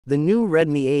The new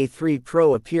Redmi A3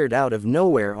 Pro appeared out of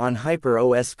nowhere on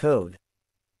HyperOS Code.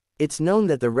 It's known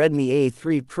that the Redmi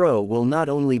A3 Pro will not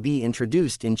only be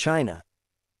introduced in China.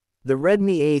 The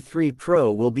Redmi A3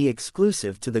 Pro will be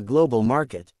exclusive to the global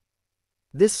market.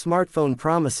 This smartphone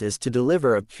promises to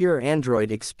deliver a pure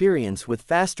Android experience with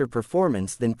faster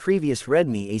performance than previous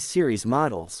Redmi A series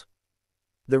models.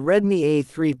 The Redmi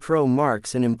A3 Pro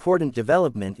marks an important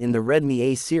development in the Redmi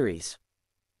A series.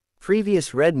 Previous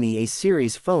Redmi A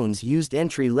series phones used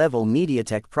entry-level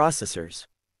MediaTek processors.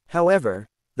 However,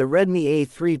 the Redmi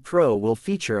A3 Pro will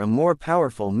feature a more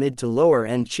powerful mid to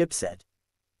lower-end chipset.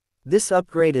 This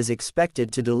upgrade is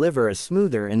expected to deliver a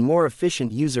smoother and more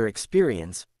efficient user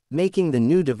experience, making the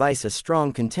new device a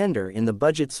strong contender in the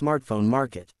budget smartphone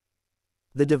market.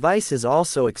 The device is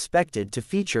also expected to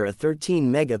feature a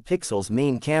 13 megapixels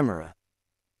main camera.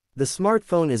 The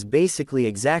smartphone is basically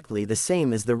exactly the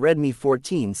same as the Redmi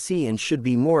 14C and should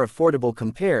be more affordable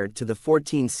compared to the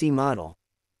 14C model.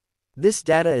 This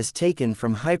data is taken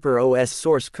from HyperOS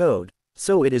source code,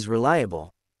 so it is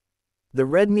reliable. The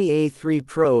Redmi A3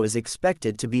 Pro is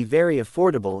expected to be very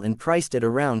affordable and priced at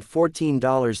around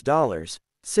 $14,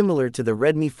 similar to the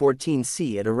Redmi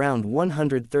 14C at around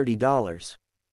 $130.